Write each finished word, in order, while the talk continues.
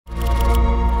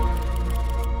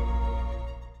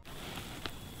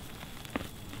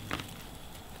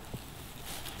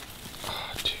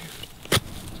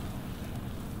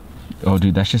Oh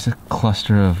dude, that's just a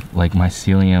cluster of like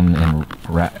mycelium and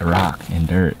rock and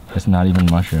dirt. It's not even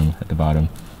mushroom at the bottom.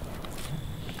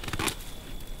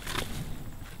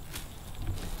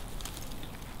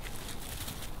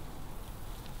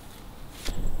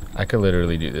 I could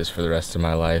literally do this for the rest of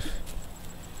my life.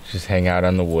 Just hang out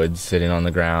in the woods, sitting on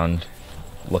the ground,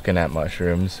 looking at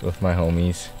mushrooms with my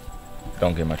homies.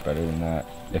 Don't get much better than that.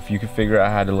 If you could figure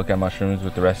out how to look at mushrooms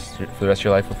with for the rest of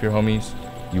your life with your homies,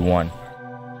 you won.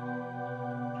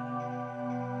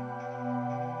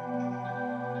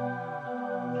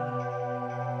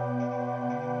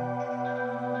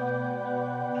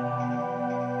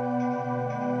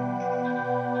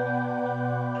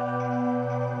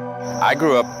 I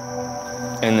grew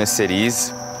up in the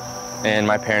cities, and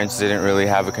my parents didn't really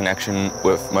have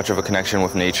much of a connection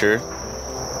with nature.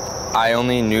 I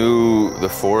only knew the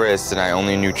forest and I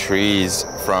only knew trees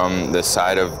from the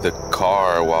side of the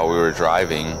car while we were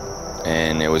driving,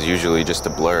 and it was usually just a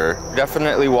blur.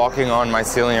 Definitely walking on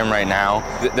mycelium right now.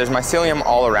 There's mycelium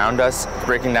all around us,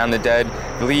 breaking down the dead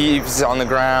leaves on the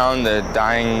ground, the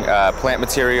dying plant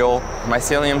material.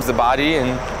 Mycelium's the body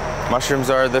and mushrooms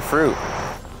are the fruit.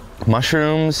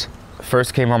 Mushrooms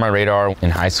first came on my radar in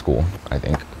high school, I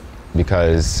think,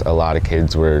 because a lot of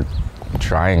kids were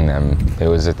trying them. It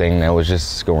was a thing that was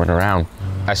just going around.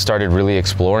 I started really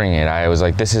exploring it. I was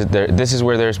like, this is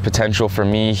where there's potential for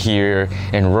me here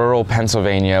in rural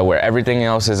Pennsylvania, where everything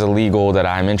else is illegal that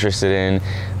I'm interested in.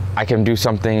 I can do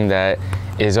something that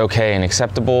is okay and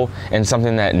acceptable and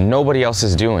something that nobody else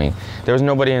is doing. There was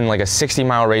nobody in like a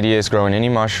 60-mile radius growing any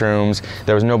mushrooms.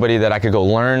 There was nobody that I could go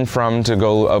learn from to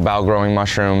go about growing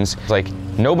mushrooms. Like,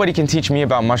 nobody can teach me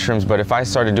about mushrooms, but if I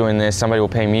started doing this, somebody will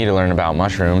pay me to learn about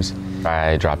mushrooms.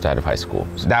 I dropped out of high school.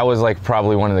 That was like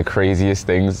probably one of the craziest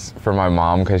things for my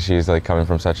mom, because she's like coming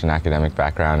from such an academic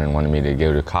background and wanted me to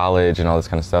go to college and all this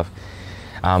kind of stuff.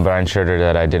 But I ensured her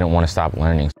that I didn't want to stop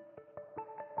learning.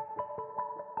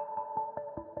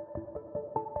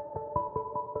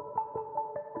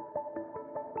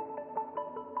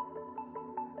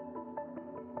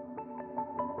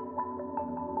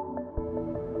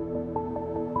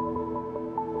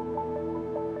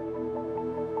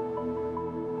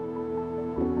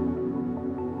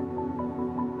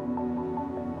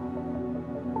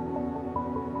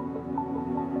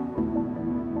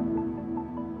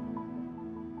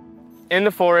 In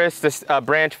the forest, this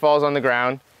branch falls on the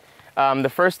ground. The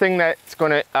first thing that's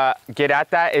going to get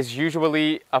at that is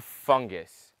usually a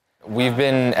fungus. We've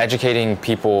been educating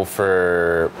people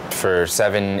for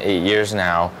 7, 8 years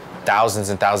now, thousands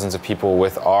and thousands of people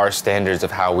with our standards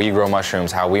of how we grow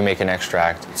mushrooms, how we make an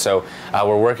extract. So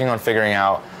we're working on figuring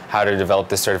out how to develop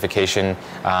this certification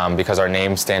because our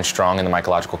name stands strong in the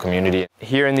mycological community.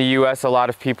 Here in the US, a lot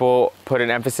of people put an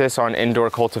emphasis on indoor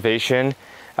cultivation,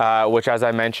 which, as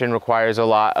I mentioned, requires a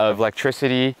lot of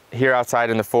electricity. Here outside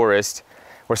in the forest,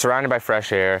 we're surrounded by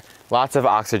fresh air, lots of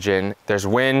oxygen. There's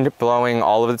wind blowing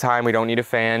all of the time. We don't need a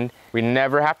fan. We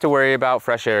never have to worry about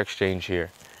fresh air exchange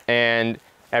here. And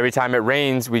every time it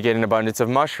rains, we get an abundance of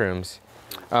mushrooms.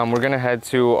 We're gonna head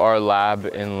to our lab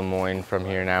in Lemoyne from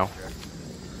here now.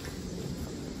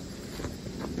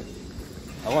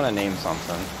 I want to name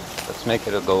something. Let's make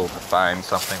it a goal to find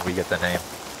something we get the name.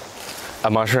 A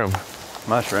mushroom.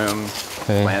 Mushroom,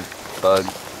 plant, bug.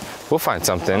 We'll find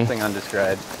something. Something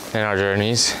undescribed. In our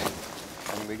journeys.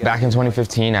 Back in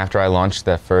 2015, after I launched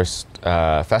that first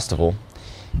festival,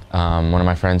 one of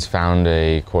my friends found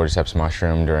a cordyceps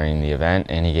mushroom during the event,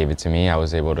 and he gave it to me. I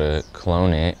was able to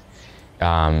clone it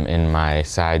in my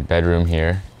side bedroom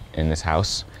here in this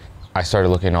house. I started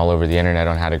looking all over the internet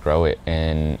on how to grow it,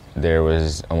 and there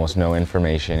was almost no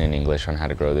information in English on how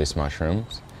to grow these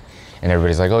mushrooms. And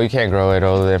everybody's like, oh, you can't grow it,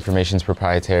 oh, the information's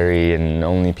proprietary, and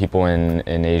only people in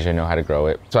Asia know how to grow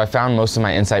it. So I found most of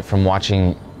my insight from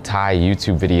watching Thai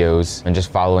YouTube videos and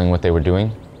just following what they were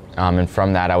doing. And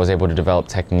from that, I was able to develop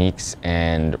techniques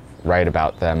and write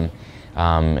about them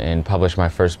and publish my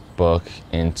first book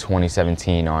in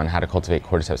 2017 on how to cultivate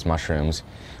cordyceps mushrooms,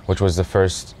 which was the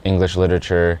first English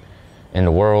literature in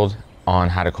the world on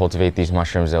how to cultivate these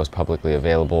mushrooms that was publicly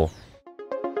available.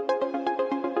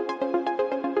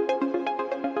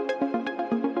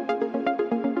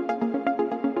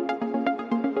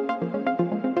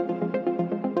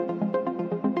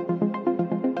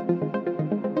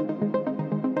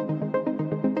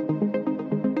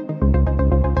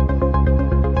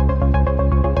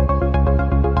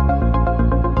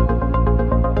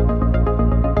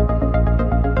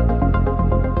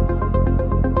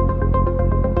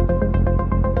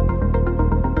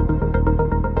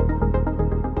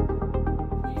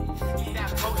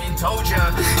 Told ya,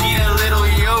 need a little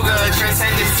yoga,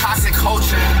 transcend this toxic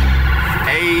culture.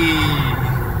 Hey.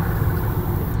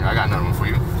 Yeah, I got another one for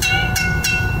you.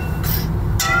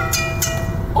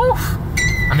 Oof.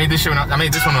 I made this one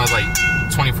when I was like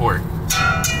 24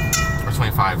 or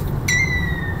 25.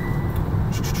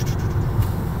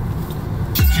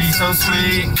 She's so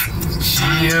sweet,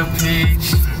 she a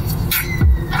peach.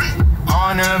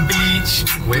 On a beach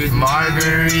with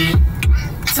Margarita.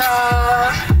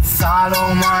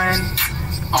 Solomon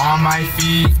on my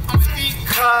feet.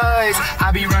 Cause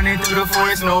I be running through the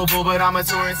forest noble, but I'm a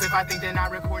tourist. If I think they're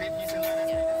not recorded, peace and love.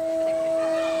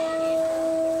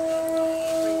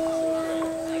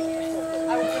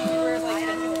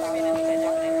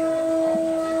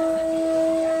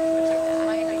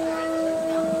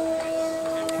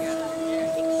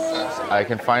 I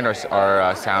can find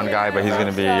our sound guy, but he's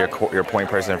gonna be your point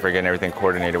person for getting everything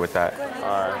coordinated with that.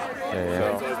 Alright.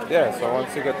 So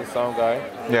once you get the sound guy,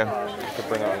 you can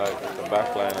bring out like the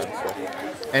backline and stuff.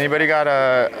 Anybody got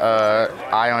a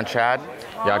eye on Chad?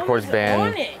 Yardcore's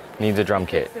band needs a drum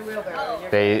kit.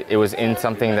 It was in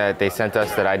something that they sent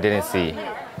us that I didn't see.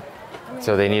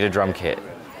 So they need a drum kit.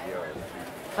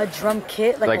 A drum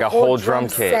kit? Like a whole drum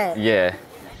kit. Set. Yeah.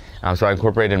 So I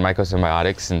incorporated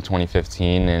Mycologist in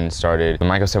 2015 and started the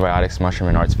Mycologist Mushroom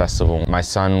and Arts Festival. My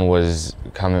son was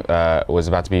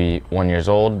about to be 1 year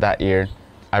old that year.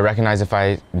 I recognized if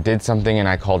I did something and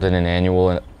I called it an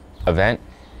annual event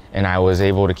and I was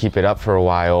able to keep it up for a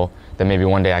while, then maybe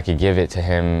one day I could give it to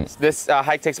him. This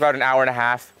hike takes about an hour and a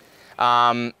half.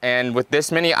 And with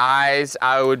this many eyes,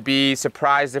 I would be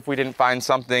surprised if we didn't find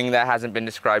something that hasn't been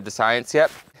described to science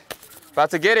yet.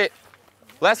 About to get it.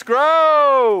 Let's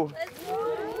grow!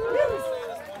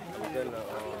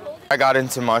 I got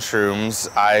into mushrooms.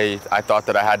 I thought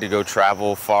that I had to go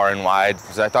travel far and wide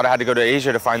because I thought I had to go to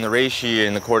Asia to find the reishi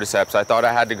and the cordyceps. I thought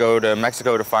I had to go to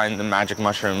Mexico to find the magic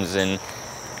mushrooms. And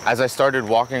as I started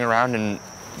walking around in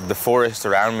the forest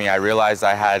around me, I realized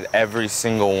I had every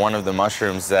single one of the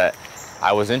mushrooms that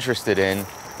I was interested in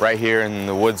right here in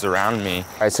the woods around me.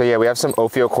 All right, so yeah, we have some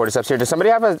Ophiocordyceps here. Does somebody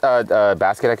have a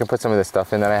basket I can put some of this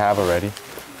stuff in that I have already?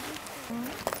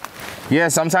 Yeah,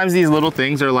 sometimes these little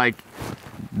things are like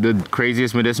the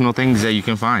craziest medicinal things that you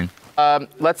can find.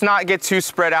 Let's not get too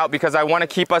spread out because I want to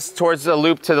keep us towards the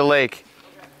loop to the lake.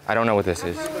 I don't know what this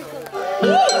is.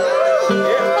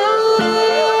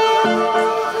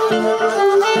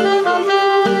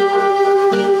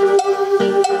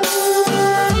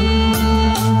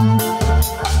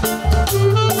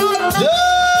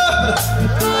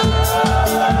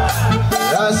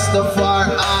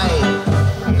 Rastafari,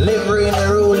 living the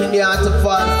rule in the art of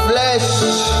all flesh.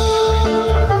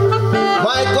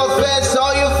 My confess,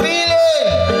 how you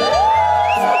feeling?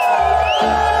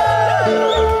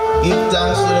 Give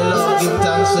thanks to the love, give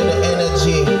thanks to the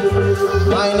energy.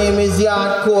 My name is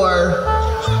Yardcore,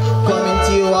 coming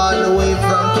to you all the way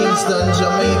from Kingston,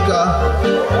 Jamaica.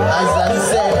 As I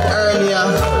said earlier,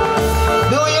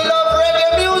 do you love reggae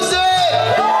music?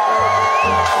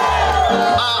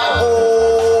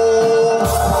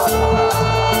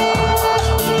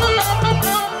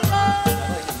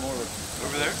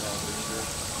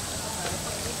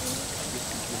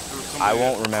 I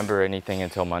won't remember anything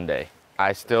until Monday.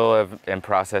 I still am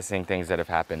processing things that have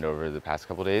happened over the past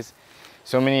couple days.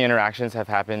 So many interactions have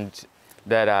happened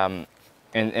that,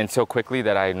 and so quickly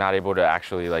that I'm not able to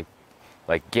actually like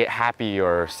get happy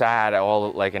or sad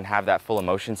and have that full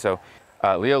emotion. So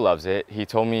Leo loves it. He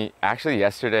told me, actually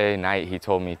yesterday night, he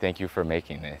told me, thank you for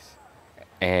making this.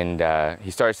 And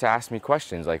he starts to ask me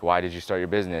questions like, why did you start your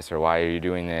business? Or why are you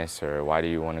doing this? Or why do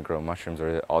you want to grow mushrooms?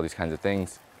 Or all these kinds of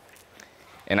things.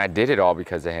 And I did it all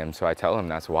because of him, so I tell him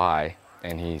that's why,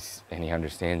 and he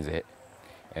understands it,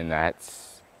 and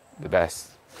that's the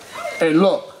best. Hey,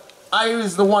 look, I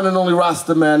is the one and only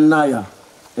Rasta Man Naya,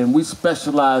 and we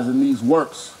specialize in these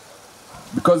works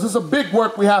because it's a big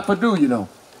work we have to do, you know.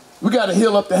 We got to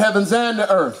heal up the heavens and the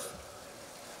earth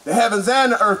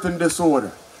in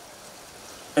disorder.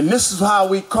 And this is how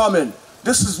we come in.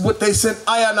 This is what they sent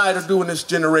I and I to do in this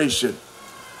generation.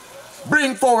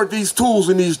 Bring forward these tools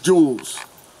and these jewels.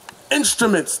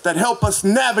 Instruments that help us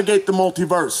navigate the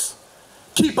multiverse.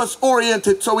 Keep us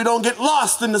oriented so we don't get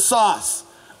lost in the sauce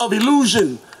of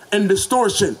illusion and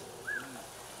distortion.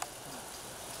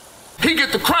 He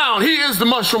get the crown. He is the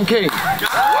Mushroom King. He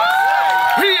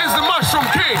is the Mushroom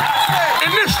King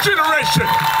in this generation.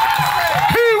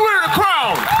 He wear the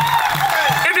crown.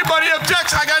 Anybody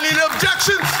objects? I got any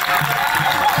objections?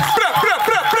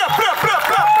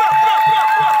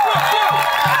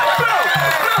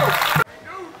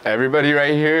 Everybody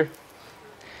right here,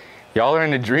 y'all are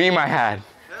in a dream I had.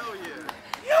 Hell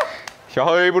yeah. Y'all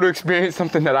are able to experience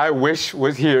something that I wish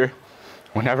was here.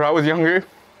 Whenever I was younger,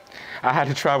 I had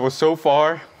to travel so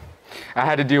far. I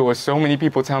had to deal with so many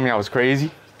people telling me I was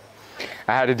crazy.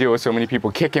 I had to deal with so many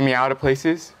people kicking me out of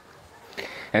places.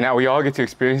 And now we all get to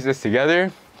experience this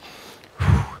together.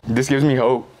 This gives me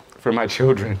hope for my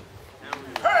children.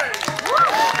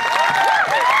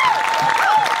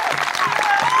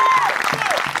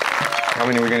 How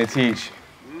many are we gonna teach?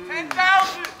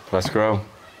 10,000. Let's grow.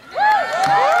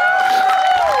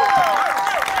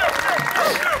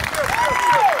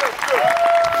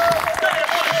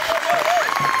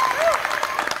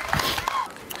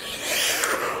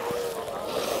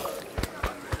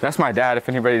 That's my dad, if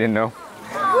anybody didn't know.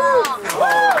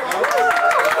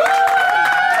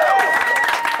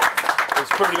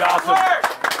 It's pretty awesome.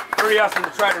 Pretty awesome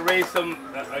to try to raise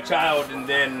a child and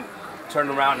then turn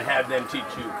around and have them teach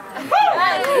you.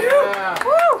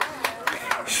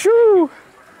 Shoo!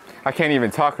 I can't even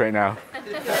talk right now.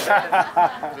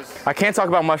 I can't talk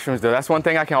about mushrooms though. That's one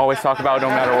thing I can always talk about no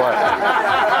matter what.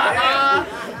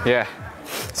 Yeah.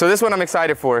 So this one I'm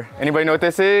excited for. Anybody know what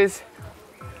this is?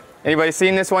 Anybody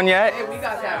seen this one yet? Hey, we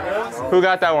got that one. Who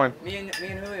got that one? Me and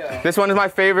Julio. This one is my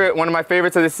favorite, one of my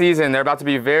favorites of the season. They're about to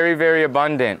be very, very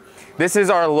abundant. This is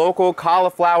our local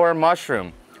cauliflower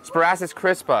mushroom, Spiratus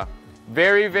crispa.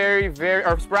 Very, very, very,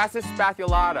 or Spiratus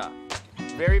spathulata.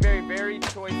 Very, very, very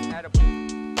choice edible.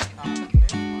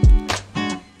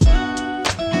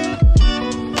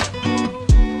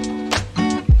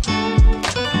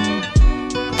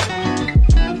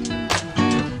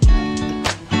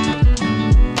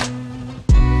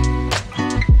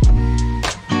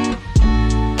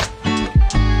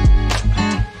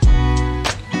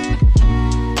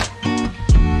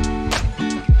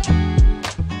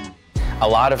 A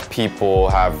lot of people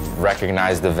have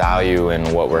recognized the value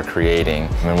in what we're creating,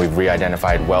 and we've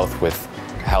re-identified wealth with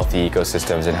healthy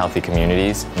ecosystems and healthy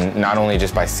communities. Not only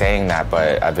just by saying that,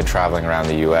 but I've been traveling around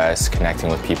the US, connecting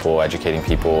with people, educating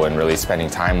people, and really spending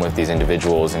time with these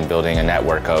individuals and building a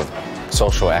network of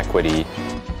social equity.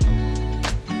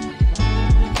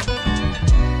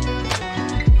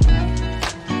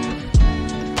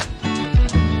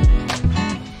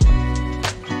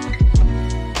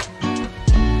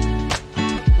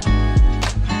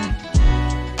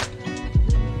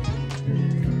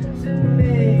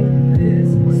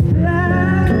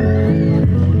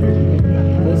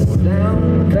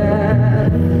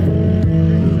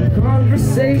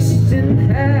 Conversation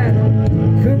had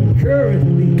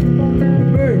concurrently,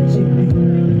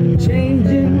 emerging,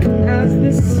 changing as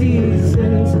the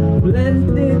seasons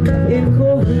blended in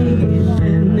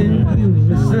cohesion and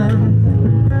unison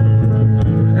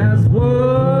as one.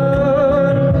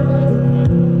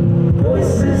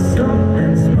 Voices come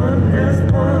and spun as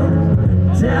one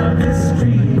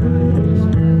tapestry,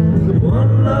 the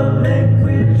one love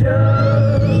language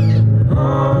of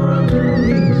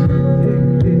harmony.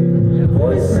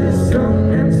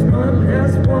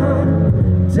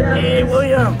 Hey,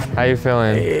 William. How you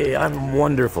feeling? Hey, I'm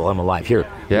wonderful. I'm alive. Here.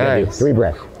 Yeah. 3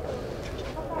 breaths.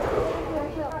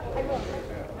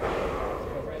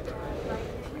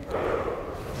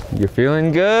 You're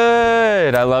feeling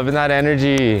good. I love that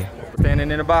energy.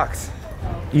 Standing in a box.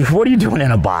 What are you doing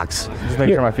in a box? Just make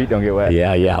sure my feet don't get wet.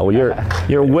 Yeah, yeah. Well,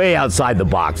 you're way outside the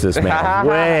box, this man.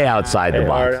 Way outside the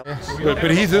box.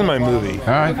 But he's in my movie. All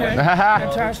right.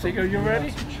 Fantastic. Are you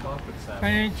ready?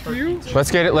 Thank you.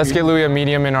 Let's get Louis a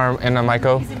medium in a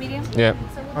Myco. Is it medium? Yeah.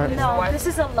 No, this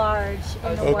is a large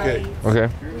in the Okay. white.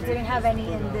 Okay. We didn't have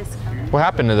any in this color. What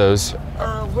happened to those?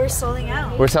 We're selling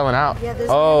out. We're selling out. Yeah, there's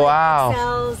oh only, like, wow.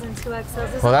 XLs and 2XLs.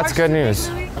 There's Well, a that's large good too big, news.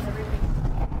 Louis.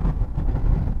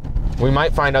 We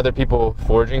might find other people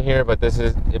foraging here, but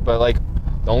like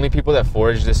the only people that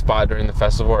forage this spot during the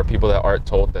festival are people that aren't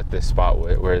told that this spot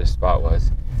where this spot was.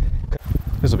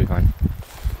 This will be fine.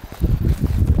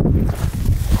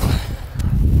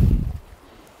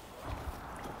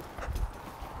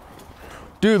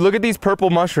 Dude, look at these purple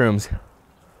mushrooms.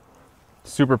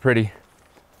 Super pretty.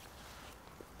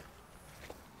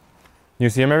 You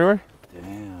see them everywhere?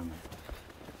 Damn.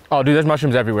 Oh, dude, there's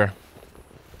mushrooms everywhere.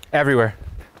 Everywhere.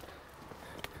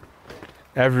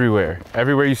 Everywhere.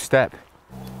 Everywhere you step.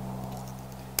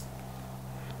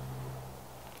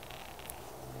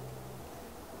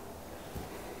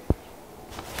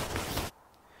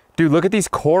 Dude, look at these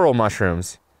coral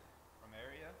mushrooms.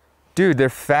 Dude, they're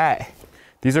fat.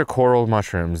 These are coral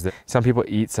mushrooms. Some people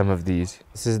eat some of these.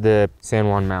 This is the San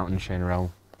Juan Mountain chanterelle.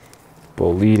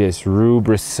 Boletus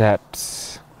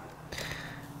rubriceps.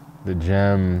 The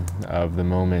gem of the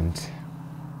moment.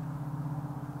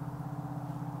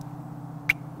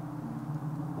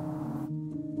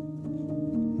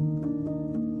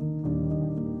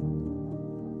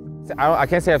 I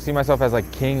can't say I've seen myself as like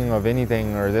king of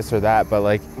anything or this or that, but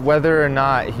like whether or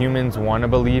not humans want to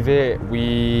believe it,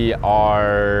 we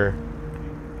are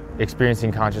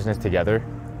experiencing consciousness together.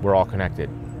 We're all connected.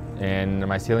 And the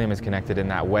mycelium is connected in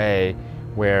that way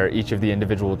where each of the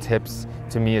individual tips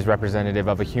to me is representative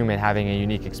of a human having a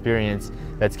unique experience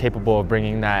that's capable of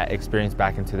bringing that experience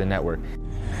back into the network.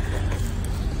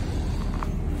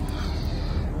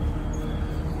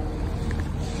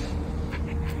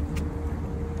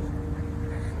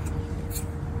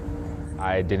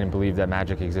 I didn't believe that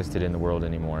magic existed in the world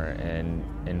anymore, and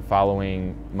in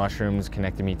following mushrooms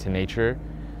connected me to nature,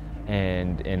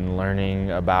 and in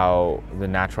learning about the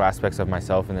natural aspects of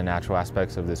myself and the natural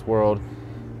aspects of this world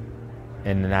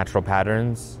and the natural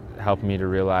patterns helped me to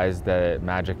realize that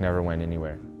magic never went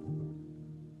anywhere.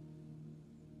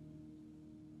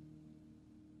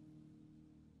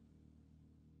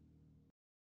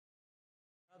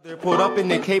 They're pulled up in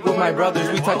the Cape with my brothers.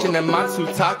 We touching them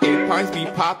Matsutake. Pines be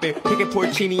popping. Picking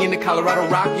porcini in the Colorado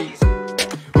Rockies.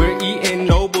 We're eating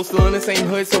noble, still in the same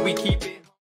hood, so we keep it.